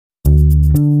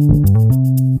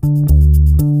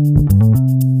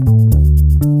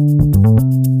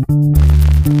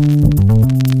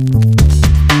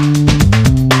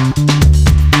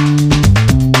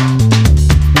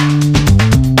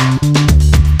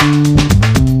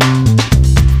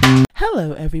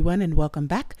everyone, and welcome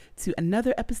back to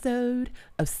another episode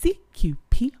of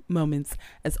CQP Moments.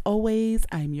 As always,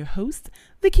 I'm your host,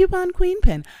 the Coupon Queen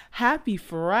Pen. Happy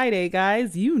Friday,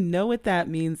 guys. You know what that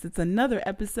means. It's another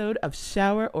episode of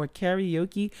Shower or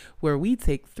Karaoke, where we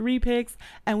take 3 picks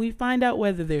and we find out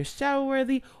whether they're shower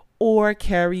worthy or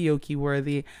karaoke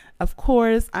worthy. Of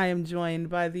course, I am joined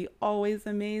by the always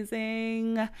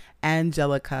amazing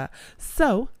Angelica.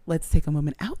 So let's take a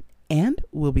moment out and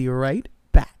we'll be right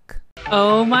back.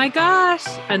 Oh my gosh,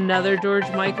 another George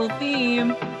Michael theme.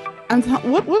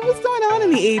 What was going on in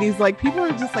the 80s? Like, people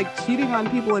are just like cheating on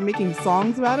people and making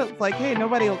songs about it. It's like, hey,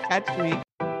 nobody will catch me.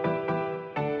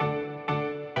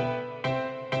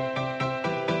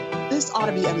 This ought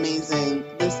to be amazing.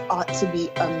 This ought to be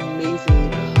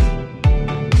amazing.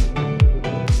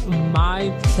 My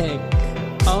pick.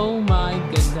 Oh my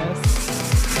goodness.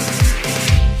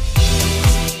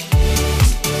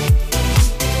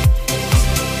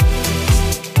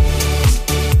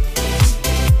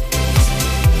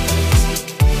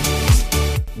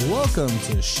 Welcome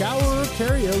to Shower or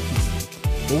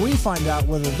Karaoke, where we find out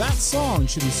whether that song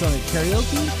should be sung at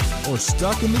karaoke or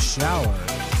stuck in the shower.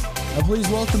 Now please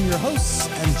welcome your hosts,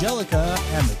 Angelica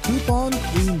and the Coupon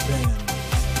Queen Pen.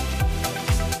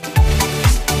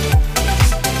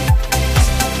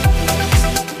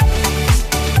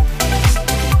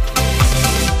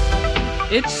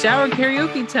 It's shower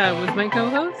karaoke time with my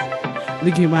co-host,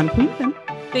 The Coupon Queen Pen.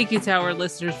 Thank you to our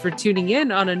listeners for tuning in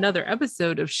on another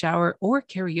episode of Shower or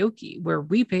Karaoke, where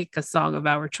we pick a song of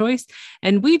our choice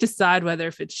and we decide whether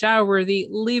if it's shower worthy,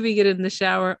 leaving it in the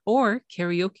shower, or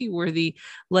karaoke worthy.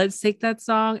 Let's take that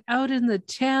song out in the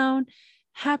town.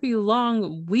 Happy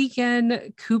long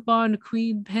weekend, Coupon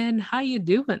Queen Pen. How you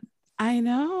doing? I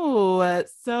know.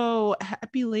 So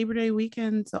happy Labor Day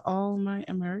weekend to all my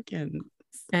Americans.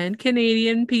 And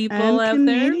Canadian people and out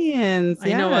Canadians,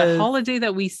 there. I know, a holiday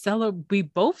that we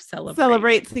both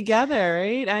celebrate together,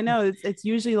 right? I know it's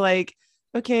usually like,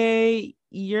 okay,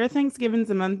 your Thanksgiving's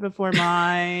a month before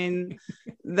mine.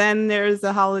 Then there's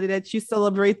a holiday that you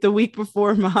celebrate the week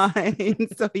before mine.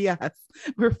 So yes,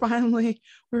 we're finally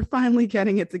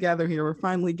getting it together here. We're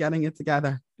finally getting it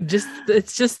together.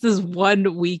 It's just this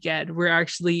one weekend. We're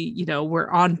actually, we're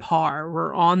on par.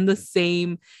 We're on the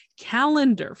same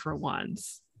calendar for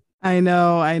once. I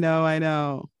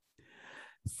know.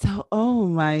 So, oh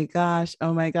my gosh.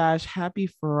 Happy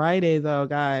Friday though,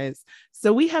 guys.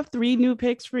 So we have 3 new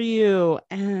picks for you,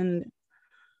 and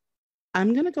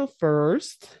I'm going to go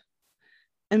first.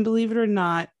 And believe it or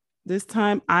not, this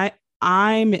time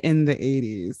I'm in the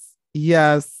 80s.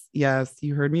 Yes,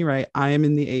 you heard me right. I am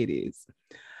in the 80s.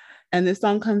 And this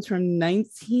song comes from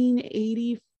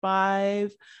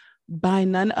 1985 by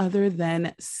none other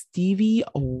than Stevie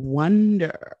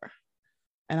Wonder.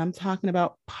 And I'm talking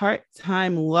about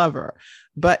Part-Time Lover.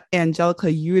 But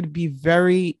Angelica, you would be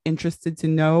very interested to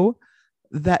know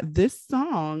that this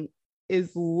song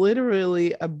is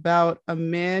literally about a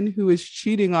man who is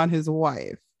cheating on his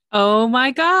wife. Oh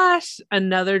my gosh,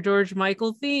 another George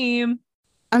Michael theme.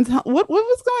 What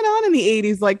was going on in the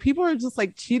 80s? Like, people are just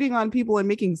like cheating on people and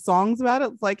making songs about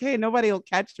it. It's like, hey, nobody will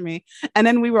catch me. And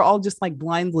then we were all just like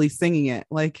blindly singing it.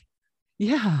 Like,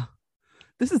 yeah,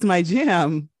 this is my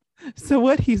jam. So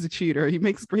what? He's a cheater. He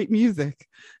makes great music.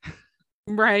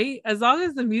 Right. As long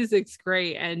as the music's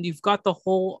great and you've got the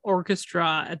whole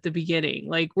orchestra at the beginning,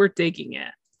 like, we're digging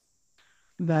it.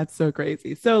 That's so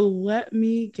crazy. So let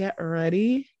me get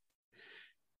ready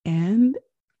and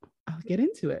I'll get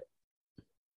into it.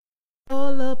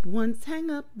 Call up once, hang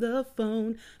up the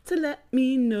phone to let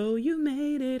me know you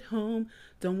made it home.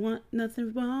 Don't want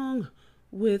nothing wrong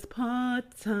with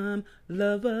part-time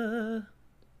lover.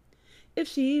 If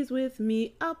she's with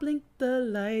me, I'll blink the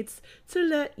lights to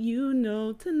let you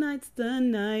know tonight's the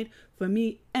night for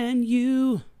me and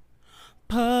you,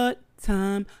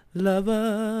 part-time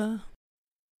lover.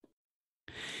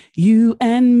 You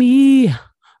and me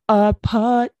are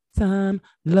part-time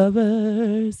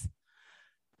lovers.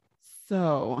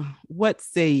 So, what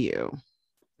say you?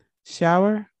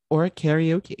 Shower or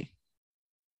karaoke?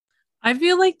 I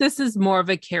feel like this is more of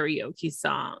a karaoke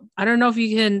song. I don't know if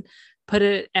you can put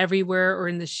it everywhere or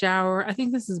in the shower. I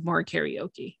think this is more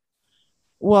karaoke.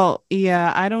 Well,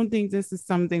 yeah, I don't think this is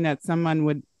something that someone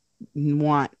would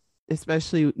want,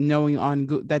 especially knowing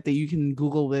that you can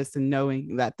Google this and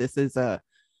knowing that this is a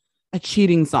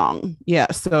cheating song.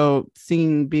 Yeah, so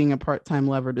being a part-time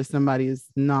lover to somebody is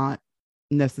not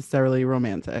necessarily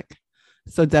romantic.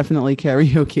 So definitely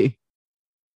karaoke.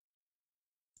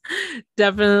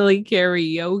 Definitely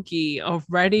karaoke.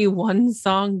 Already one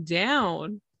song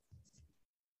down.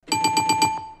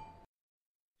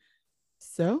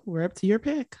 So we're up to your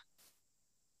pick.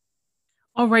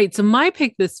 All right. So my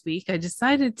pick this week, I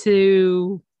decided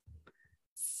to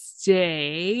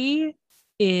stay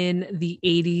in the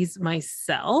 80s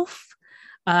myself.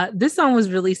 This song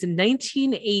was released in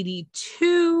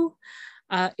 1982.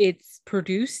 It's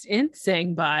produced and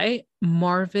sang by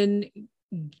Marvin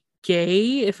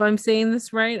Gaye. If I'm saying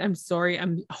this right, I'm sorry.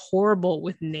 I'm horrible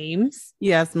with names.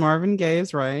 Yes, Marvin Gaye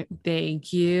is right.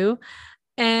 Thank you.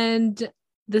 And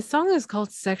the song is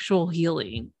called Sexual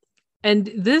Healing.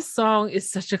 And this song is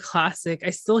such a classic.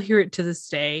 I still hear it to this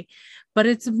day, but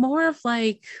it's more of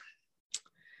like,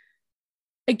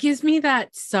 it gives me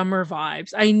that summer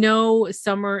vibes. I know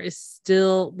summer is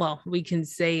still, well, we can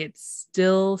say it's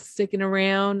still sticking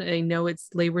around. I know it's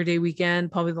Labor Day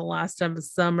weekend, probably the last time of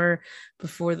summer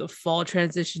before the fall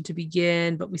transition to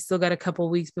begin, but we still got a couple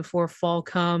weeks before fall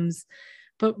comes.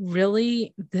 But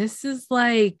really, this is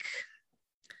like,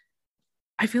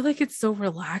 I feel like it's so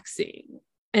relaxing.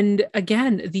 And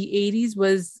again, the 80s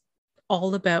was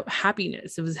all about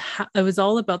happiness. It was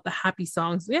all about the happy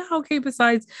songs. Yeah, okay,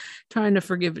 besides trying to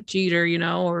forgive a cheater,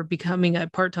 or becoming a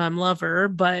part-time lover,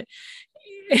 but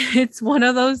it's one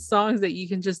of those songs that you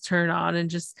can just turn on and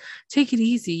just take it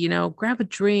easy, grab a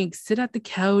drink, sit at the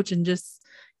couch and just,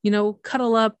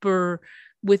 cuddle up or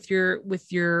with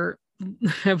your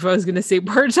I was going to say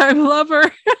part-time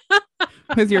lover.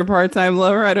 With your part-time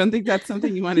lover. I don't think that's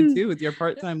something you want to do with your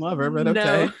part-time lover, but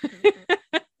okay. No.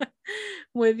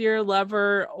 With your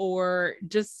lover or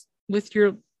just with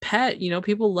your pet,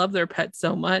 people love their pet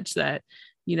so much that,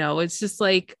 it's just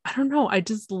like, I don't know. I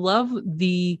just love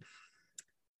the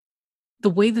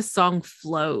way the song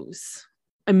flows.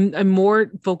 I'm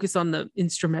more focused on the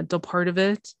instrumental part of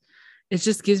it. It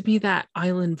just gives me that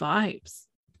island vibes.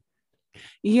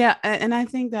 Yeah, and I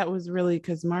think that was really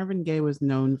because Marvin Gaye was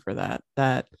known for that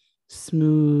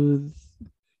smooth,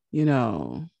 he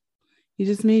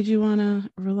just made you want to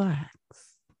relax.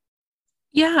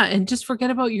 Yeah, and just forget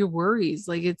about your worries.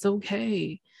 Like, it's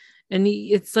okay. And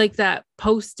it's like that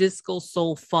post-disco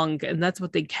soul funk, and that's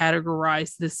what they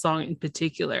categorize this song in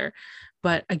particular.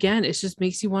 But again, it just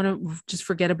makes you want to just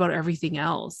forget about everything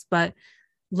else. But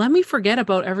let me forget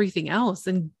about everything else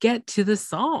and get to the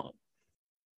song.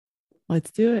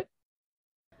 Let's do it.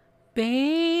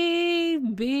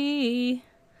 Baby,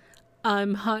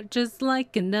 I'm hot just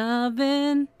like an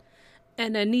oven,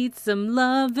 and I need some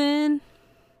loving.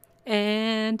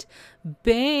 And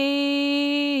baby,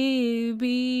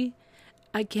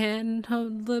 I can't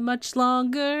hold it much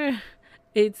longer.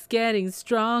 It's getting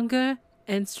stronger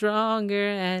and stronger,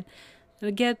 and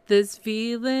I get this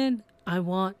feeling. I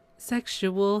want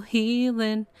sexual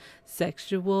healing.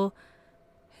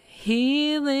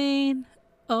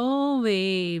 Oh,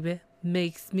 baby,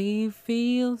 makes me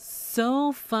feel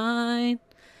so fine.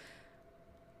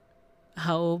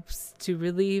 Hopes to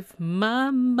relieve my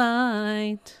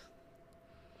mind.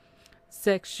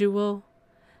 Sexual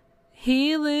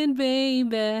healing,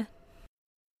 baby.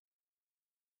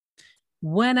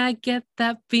 When I get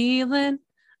that feeling,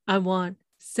 I want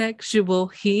sexual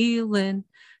healing.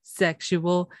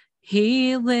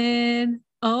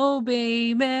 Oh,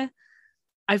 baby.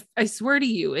 I swear to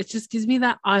you, it just gives me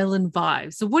that island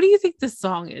vibe. So what do you think this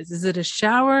song is? Is it a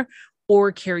shower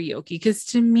or karaoke? Because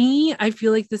to me, I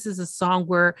feel like this is a song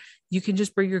where you can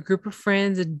just bring your group of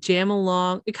friends and jam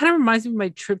along. It kind of reminds me of my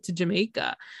trip to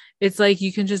Jamaica. It's like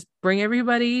you can just bring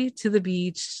everybody to the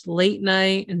beach late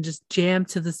night and just jam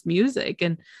to this music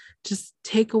and just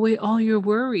take away all your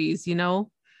worries,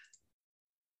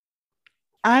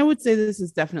 I would say this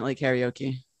is definitely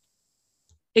karaoke.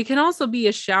 It can also be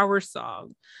a shower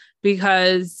song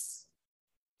because,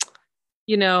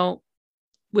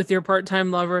 with your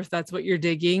part-time lover, if that's what you're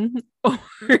digging, or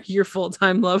your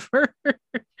full-time lover,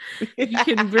 you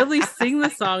can really sing the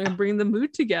song and bring the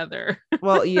mood together.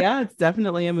 Well, yeah, it's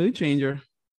definitely a mood changer.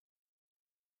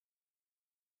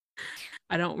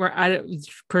 I don't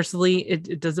personally,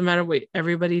 it doesn't matter what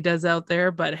everybody does out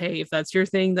there, but hey, if that's your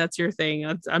thing, that's your thing.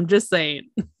 I'm just saying.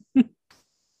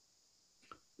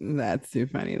 That's too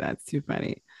funny.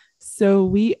 So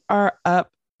we are up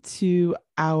to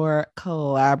our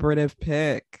collaborative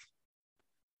pick.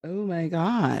 Oh my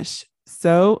gosh.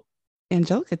 So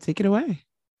Angelica, take it away.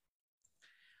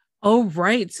 All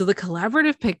right. So the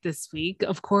collaborative pick this week,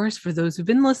 of course, for those who've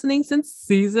been listening since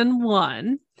season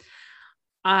 1,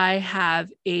 I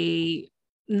have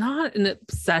not an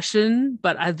obsession,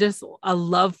 but a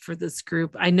love for this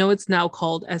group. I know it's now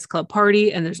called S Club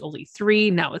Party and there's only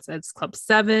 3. Now it's S Club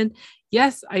 7.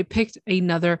 Yes, I picked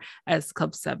another S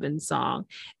Club 7 song.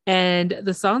 And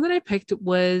the song that I picked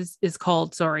is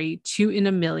called 2 in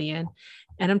a Million.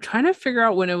 And I'm trying to figure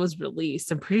out when it was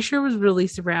released. I'm pretty sure it was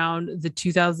released around the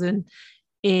 2000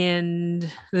 in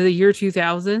the year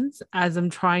 2000s as I'm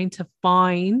trying to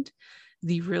find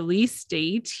the release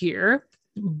date here.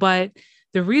 But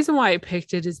the reason why I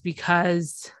picked it is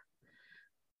because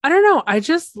I don't know, I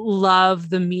just love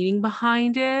the meaning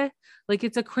behind it. Like,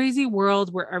 it's a crazy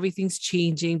world where everything's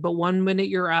changing, but one minute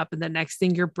you're up and the next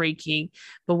thing you're breaking.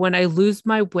 But when I lose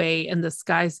my way and the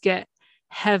skies get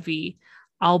heavy,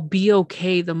 I'll be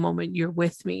okay the moment you're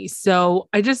with me. So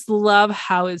I just love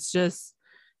how it's just,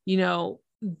 you know,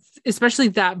 especially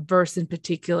that verse in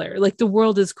particular, like the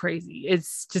world is crazy.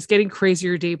 It's just getting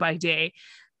crazier day by day.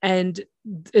 And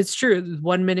it's true.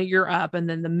 1 minute you're up and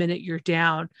then the minute you're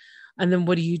down. And then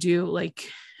what do you do?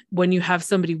 Like, when you have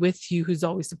somebody with you who's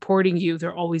always supporting you,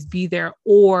 they'll always be there.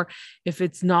 Or if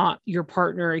it's not your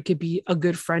partner, it could be a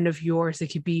good friend of yours. It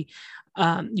could be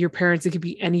your parents. It could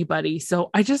be anybody. So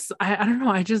I don't know.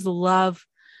 I just love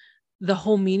the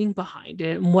whole meaning behind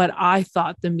it and what I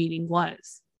thought the meaning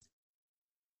was.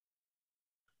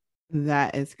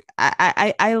 That is,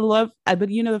 I love, but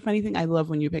you know, the funny thing, I love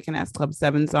when you pick an S Club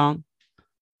 7 song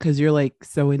because you're like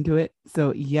so into it.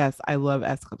 So yes, I love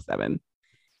S Club 7.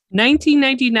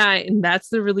 1999, and that's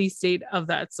the release date of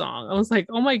that song. I was like,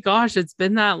 oh my gosh, it's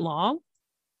been that long.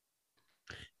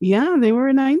 Yeah, they were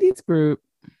a 90s group.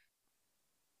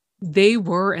 They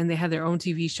were, and they had their own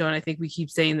TV show. And I think we keep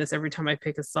saying this every time I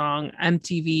pick a song.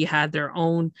 MTV had their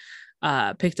own,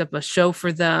 picked up a show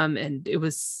for them, and it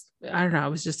was, I don't know, I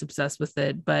was just obsessed with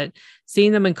it. But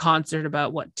seeing them in concert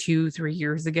about 2-3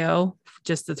 years ago,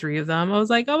 just the three of them, I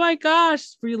was like, oh my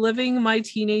gosh, reliving my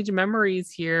teenage memories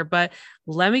here. But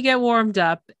let me get warmed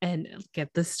up and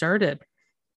get this started.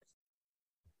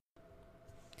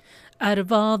 Out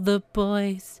of all the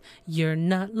boys, you're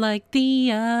not like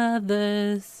the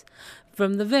others.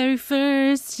 From the very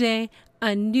first day,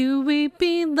 I knew we'd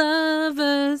be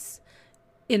lovers.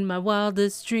 In my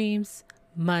wildest dreams,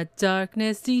 my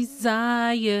darkness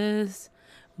desires.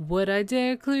 Would I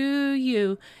dare clue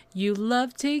you? You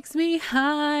love takes me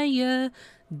higher.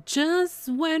 Just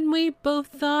when we both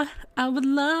thought our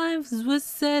lives were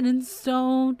set in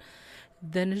stone,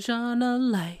 then it shone a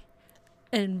light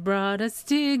and brought us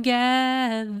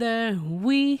together.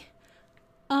 We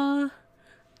are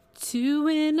 2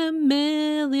 in a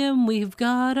million. We've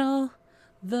got all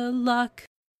the luck.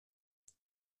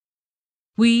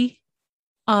 We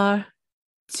are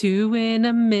 2 in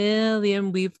a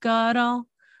million. We've got all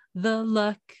the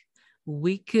luck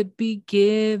we could be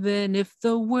given. If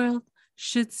the world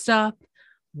should stop,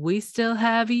 we still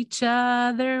have each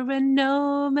other, and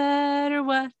no matter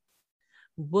what,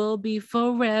 we'll be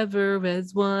forever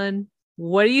as one.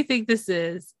 What do you think this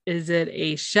is? Is it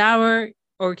a shower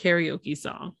or karaoke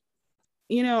song?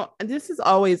 You know, this is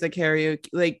always a karaoke.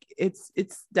 Like, it's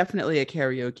definitely a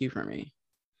karaoke for me.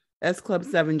 S Club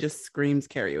 7 just screams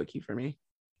karaoke for me.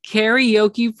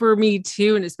 Karaoke for me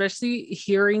too, and especially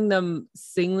hearing them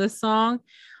sing this song,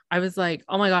 I was like,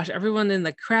 oh my gosh, everyone in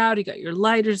the crowd, you got your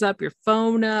lighters up, your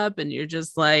phone up, and you're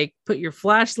just like, put your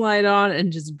flashlight on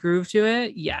and just groove to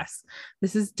it. Yes,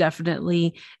 this is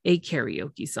definitely a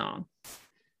karaoke song.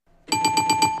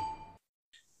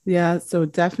 Yeah, so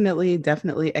definitely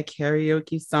a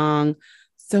karaoke song.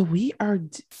 So we are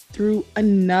through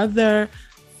another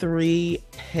 3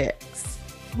 picks.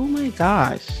 Oh my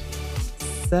gosh.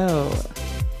 So,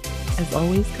 as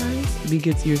always, guys, be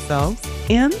good to yourselves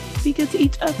and be good to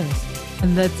each other.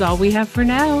 And that's all we have for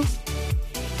now.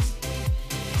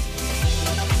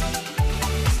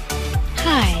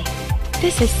 Hi,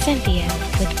 this is Cynthia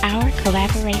with our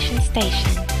collaboration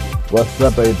station. What's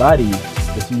up, everybody?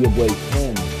 This is your boy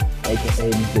Ken,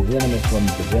 aka Mr. Gentleman from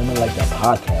the Gentleman Like That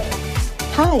podcast.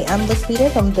 Hi, I'm Laquita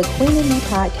from the Queen and Me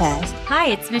podcast. Hi,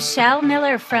 it's Michelle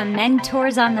Miller from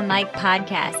Mentors on the Mic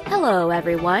podcast. Hello,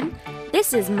 everyone.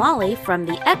 This is Molly from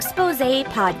the Expose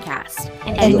podcast.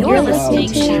 And you're listening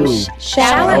to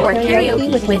Shower or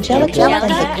Karaoke with Angelica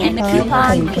and the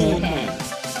Coupon Queen.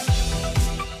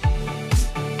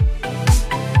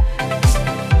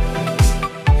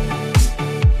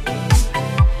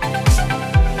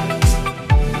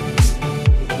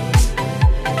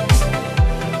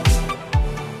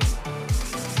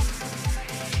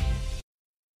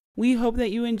 We hope that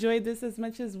you enjoyed this as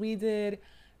much as we did.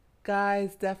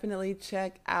 Guys, definitely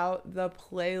check out the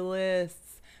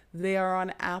playlists. They are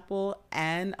on Apple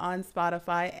and on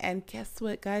Spotify. And guess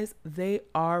what, guys? They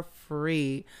are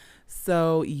free.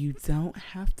 So you don't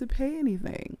have to pay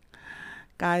anything.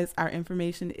 Guys, our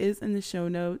information is in the show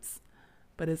notes.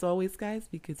 But as always, guys,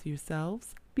 be good to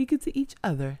yourselves, be good to each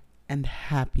other, and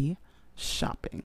happy shopping.